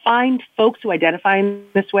able to find folks who identify in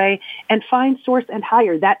this way and find, source, and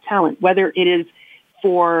hire that talent, whether it is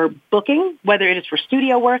for booking, whether it is for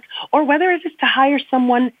studio work, or whether it is to hire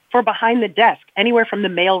someone for behind the desk, anywhere from the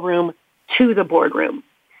mailroom to the boardroom.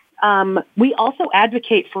 We also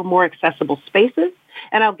advocate for more accessible spaces,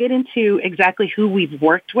 and I'll get into exactly who we've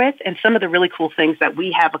worked with and some of the really cool things that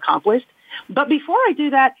we have accomplished. But before I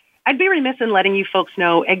do that, I'd be remiss in letting you folks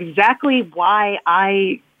know exactly why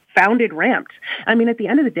I founded RAMPed. I mean, at the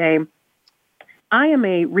end of the day, I am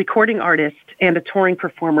a recording artist and a touring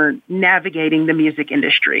performer navigating the music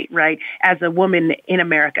industry, right, as a woman in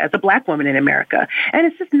America, as a Black woman in America. And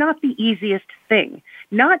it's just not the easiest thing,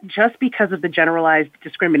 not just because of the generalized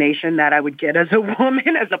discrimination that I would get as a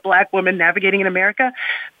woman, as a Black woman navigating in America,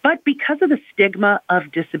 but because of the stigma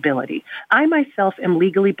of disability. I myself am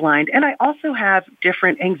legally blind, and I also have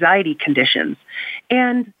different anxiety conditions.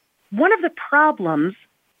 And one of the problems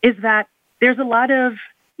is that there's a lot of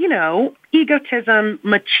egotism,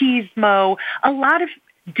 machismo, a lot of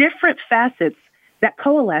different facets that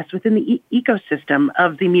coalesce within the ecosystem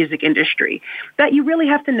of the music industry that you really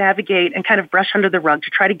have to navigate and kind of brush under the rug to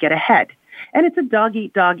try to get ahead. And it's a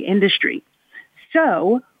dog-eat-dog industry.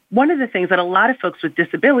 So one of the things that a lot of folks with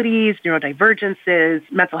disabilities, neurodivergences,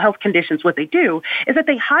 mental health conditions, what they do is that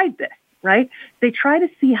they hide this, right? They try to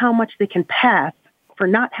see how much they can pass for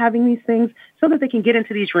not having these things so that they can get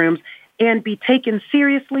into these rooms and be taken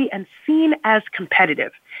seriously and seen as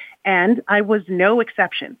competitive. And I was no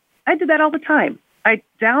exception. I did that all the time. I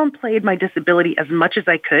downplayed my disability as much as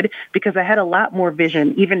I could because I had a lot more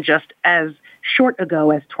vision, even just as short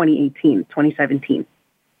ago as 2017.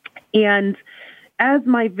 And as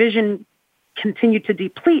my vision continued to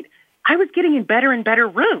deplete, I was getting in better and better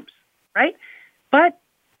rooms, right? But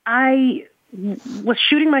I was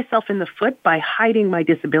shooting myself in the foot by hiding my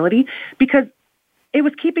disability because it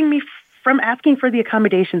was keeping me from asking for the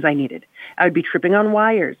accommodations I needed. I would be tripping on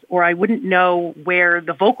wires, or I wouldn't know where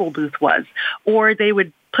the vocal booth was, or they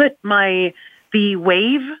would put the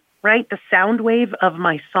wave, right, the sound wave of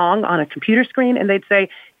my song on a computer screen, and they'd say,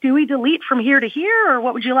 do we delete from here to here, or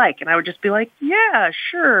what would you like? And I would just be like, yeah,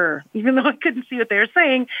 sure, even though I couldn't see what they were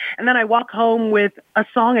saying. And then I walk home with a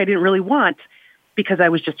song I didn't really want because I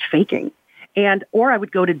was just faking. Or I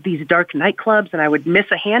would go to these dark nightclubs and I would miss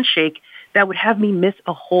a handshake that would have me miss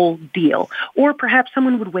a whole deal. Or perhaps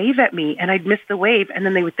someone would wave at me and I'd miss the wave and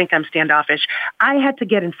then they would think I'm standoffish. I had to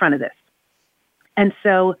get in front of this. And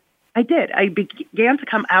so I did. I began to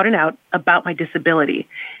come out and out about my disability.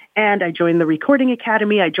 And I joined the Recording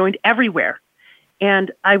Academy. I joined everywhere.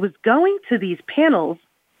 And I was going to these panels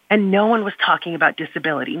and no one was talking about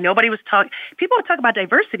disability. Nobody was talking. People would talk about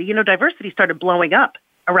diversity. Diversity started blowing up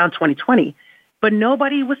around 2020. But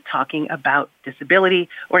nobody was talking about disability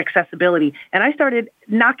or accessibility. And I started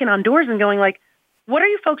knocking on doors and going like, what are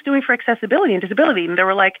you folks doing for accessibility and disability? And they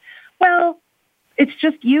were like, well, it's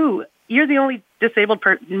just you. You're the only disabled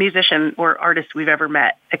musician or artist we've ever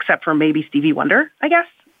met, except for maybe Stevie Wonder, I guess.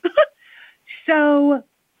 So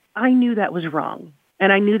I knew that was wrong.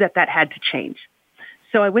 And I knew that had to change.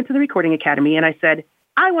 So I went to the Recording Academy and I said,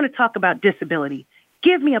 I want to talk about disability.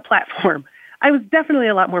 Give me a platform. I was definitely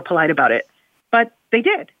a lot more polite about it. But they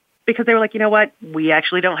did, because they were like, you know what, we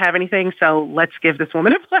actually don't have anything, so let's give this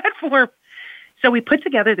woman a platform. So we put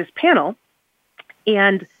together this panel,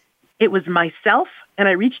 and it was myself, and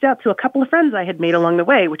I reached out to a couple of friends I had made along the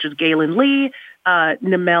way, which was Galen Lee,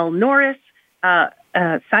 Namel Norris,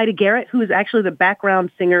 Saida Garrett, who is actually the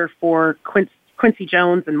background singer for Quincy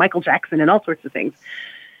Jones and Michael Jackson and all sorts of things.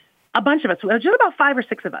 A bunch of us, just about 5 or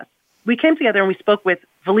 6 of us, we came together and we spoke with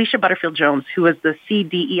Felicia Butterfield Jones, who was the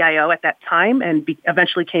CDEIO at that time and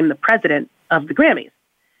eventually became the president of the Grammys.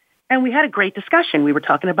 And we had a great discussion. We were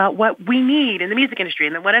talking about what we need in the music industry.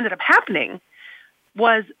 And then what ended up happening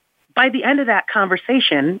was by the end of that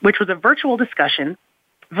conversation, which was a virtual discussion,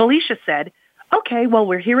 Felicia said, okay, well,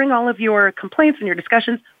 we're hearing all of your complaints and your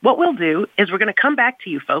discussions. What we'll do is we're going to come back to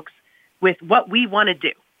you folks with what we want to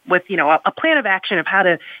do, with, a plan of action of how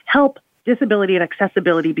to help disability and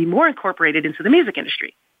accessibility be more incorporated into the music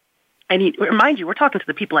industry. And mind you, we're talking to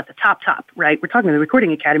the people at the top, right? We're talking to the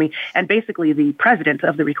Recording Academy and basically the president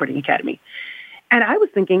of the Recording Academy. And I was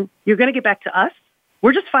thinking, you're going to get back to us?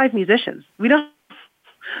 We're just 5 musicians. We're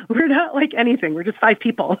not like anything. We're just 5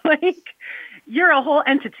 people. Like, you're a whole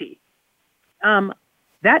entity.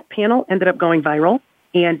 That panel ended up going viral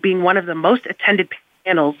and being one of the most attended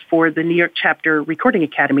panels for the New York chapter Recording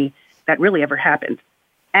Academy that really ever happened.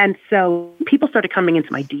 And so people started coming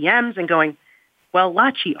into my DMs and going, well,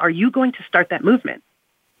 Lachi, are you going to start that movement?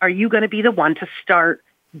 Are you going to be the one to start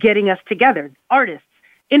getting us together? Artists,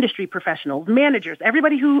 industry professionals, managers,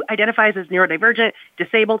 everybody who identifies as neurodivergent,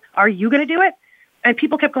 disabled, are you going to do it? And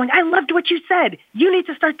people kept going, I loved what you said. You need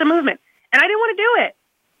to start the movement. And I didn't want to do it.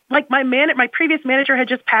 Like my previous manager had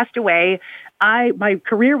just passed away. My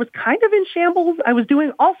career was kind of in shambles. I was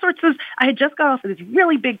doing all sorts of, I had just got off of this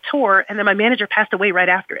really big tour and then my manager passed away right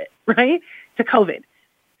after it, right? To COVID.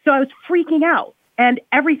 So I was freaking out and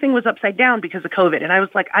everything was upside down because of COVID. And I was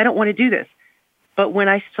like, I don't want to do this. But when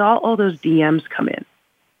I saw all those DMs come in,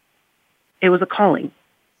 it was a calling.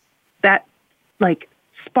 That like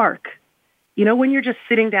spark. When you're just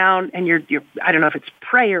sitting down and you're I don't know if it's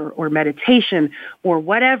prayer or meditation or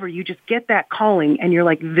whatever, you just get that calling and you're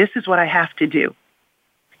like, this is what I have to do.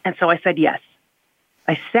 And so I said yes.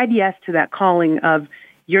 I said yes to that calling of,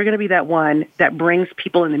 you're going to be that one that brings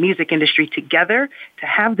people in the music industry together to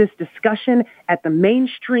have this discussion at the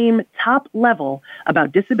mainstream top level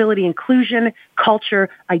about disability inclusion, culture,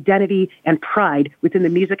 identity, and pride within the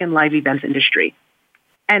music and live events industry.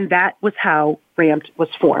 And that was how RAMPed was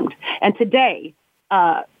formed. And today,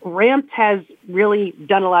 RAMPed has really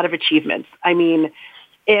done a lot of achievements. I mean,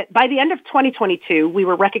 by the end of 2022, we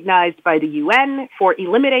were recognized by the UN for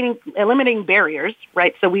eliminating barriers,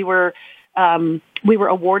 right? So we were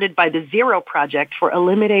awarded by the Zero Project for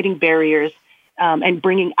eliminating barriers and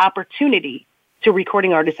bringing opportunity to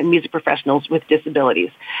recording artists and music professionals with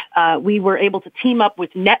disabilities. We were able to team up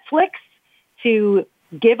with Netflix to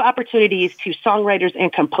give opportunities to songwriters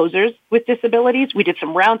and composers with disabilities. We did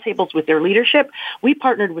some roundtables with their leadership. We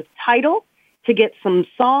partnered with Tidal to get some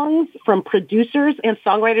songs from producers and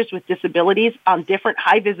songwriters with disabilities on different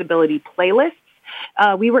high-visibility playlists.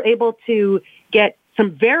 We were able to get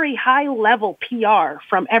some very high-level PR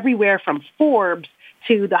from everywhere from Forbes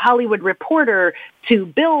to The Hollywood Reporter to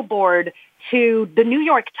Billboard to the New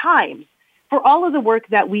York Times for all of the work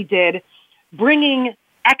that we did, bringing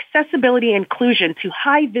accessibility and inclusion to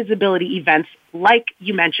high visibility events like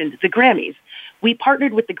you mentioned, the Grammys. We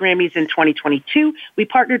partnered with the Grammys in 2022. We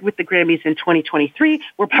partnered with the Grammys in 2023.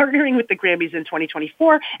 We're partnering with the Grammys in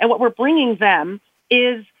 2024. And what we're bringing them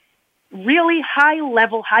is really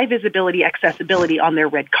high-level, high-visibility accessibility on their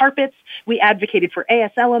red carpets. We advocated for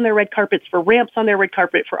ASL on their red carpets, for ramps on their red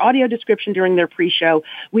carpet, for audio description during their pre-show.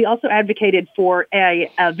 We also advocated for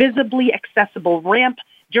a visibly accessible ramp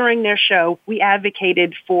during their show. We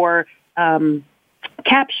advocated for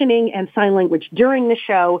captioning and sign language during the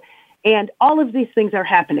show, and all of these things are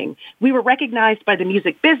happening. We were recognized by the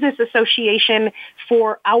Music Business Association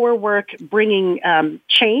for our work bringing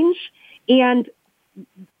change, and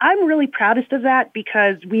I'm really proudest of that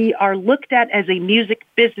because we are looked at as a music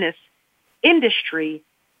business industry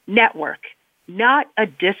network, not a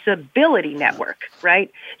disability network, right?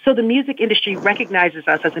 So the music industry recognizes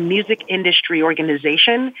us as a music industry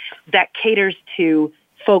organization that caters to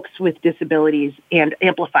folks with disabilities and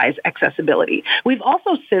amplifies accessibility. We've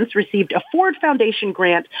also since received a Ford Foundation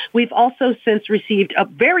grant. We've also since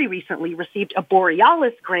very recently received a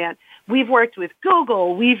Borealis grant. We've worked with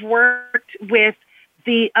Google. We've worked with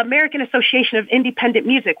the American Association of Independent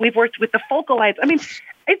Music. We've worked with the Folk Alliance. I mean,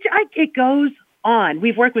 it goes on.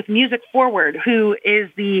 We've worked with Music Forward, who is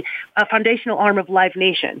the foundational arm of Live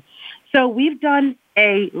Nation. So we've done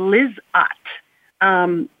a Liz-Ott,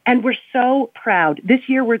 and we're so proud. This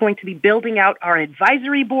year, we're going to be building out our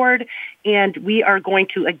advisory board, and we are going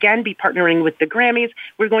to, again, be partnering with the Grammys.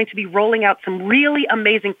 We're going to be rolling out some really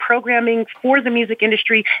amazing programming for the music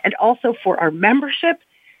industry and also for our membership.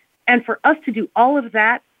 And for us to do all of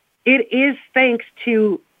that, it is thanks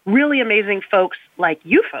to really amazing folks like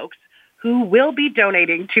you folks who will be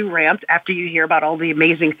donating to RAMPS after you hear about all the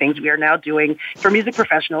amazing things we are now doing for music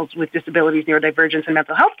professionals with disabilities, neurodivergence, and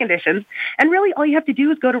mental health conditions. And really, all you have to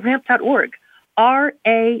do is go to ramp.org,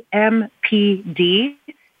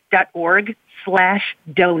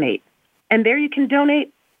 rampd.org/donate. And there you can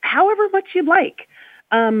donate however much you'd like.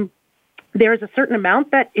 There is a certain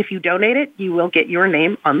amount that if you donate it, you will get your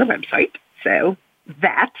name on the website. So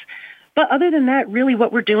that. But other than that, really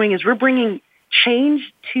what we're doing is we're bringing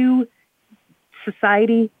change to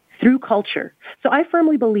society through culture. So I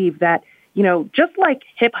firmly believe that, just like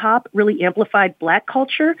hip hop really amplified Black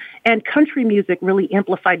culture and country music really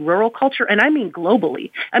amplified rural culture, and I mean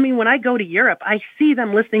globally. I mean, when I go to Europe, I see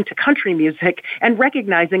them listening to country music and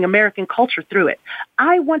recognizing American culture through it.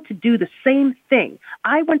 I want to do the same thing.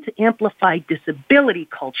 I want to amplify disability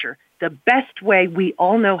culture the best way we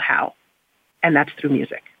all know how, and that's through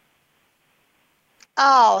music.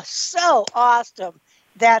 Oh, so awesome.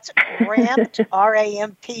 That's ramped,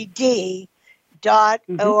 rampd.org.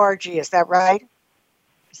 Is that right?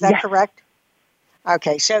 Is that correct?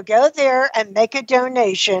 Okay, so go there and make a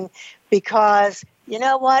donation because you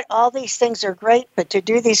know what? All these things are great, but to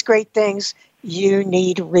do these great things, you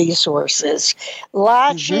need resources.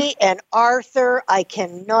 Lachi and Arthur, I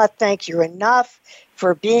cannot thank you enough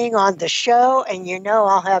for being on the show, and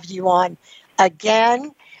I'll have you on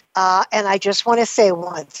again. And I just want to say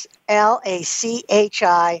once,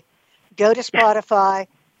 LACHI, go to Spotify,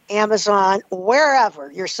 Amazon,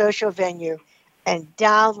 wherever your social venue, and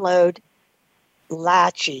download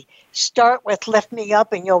Lachi. Start with Lift Me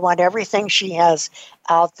Up, and you'll want everything she has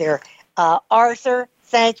out there. Arthur,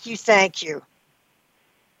 thank you. Thank you.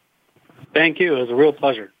 It was a real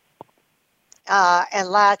pleasure. And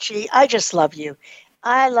Lachi, I just love you.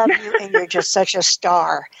 I love you, and you're just such a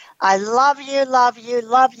star. I love you,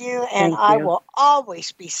 and I will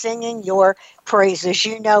always be singing your praises.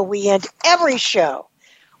 We end every show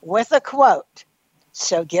with a quote.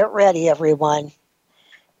 So get ready, everyone.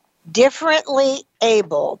 Differently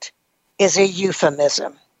abled is a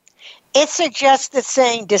euphemism. It suggests that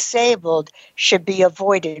saying disabled should be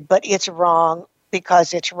avoided, but it's wrong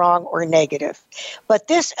because it's wrong or negative. But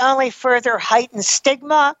this only further heightens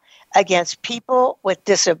stigma against people with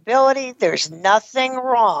disability. There's nothing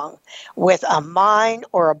wrong with a mind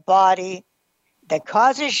or a body that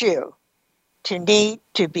causes you to need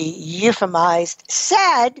to be euphemized,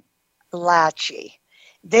 said Lachi.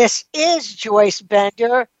 This is Joyce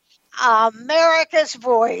Bender, America's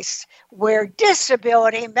Voice, where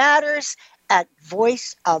disability matters, at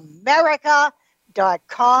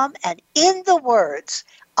voiceamerica.com. And in the words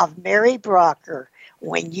of Mary Brocker,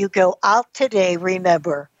 when you go out today,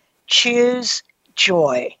 remember, choose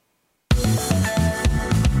joy.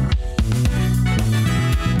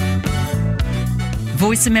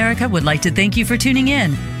 Voice America would like to thank you for tuning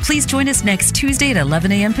in. Please join us next Tuesday at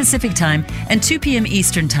 11 a.m. Pacific Time and 2 p.m.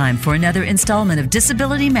 Eastern Time for another installment of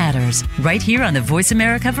Disability Matters, right here on the Voice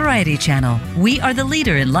America Variety Channel. We are the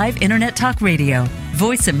leader in live Internet talk radio.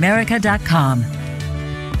 VoiceAmerica.com.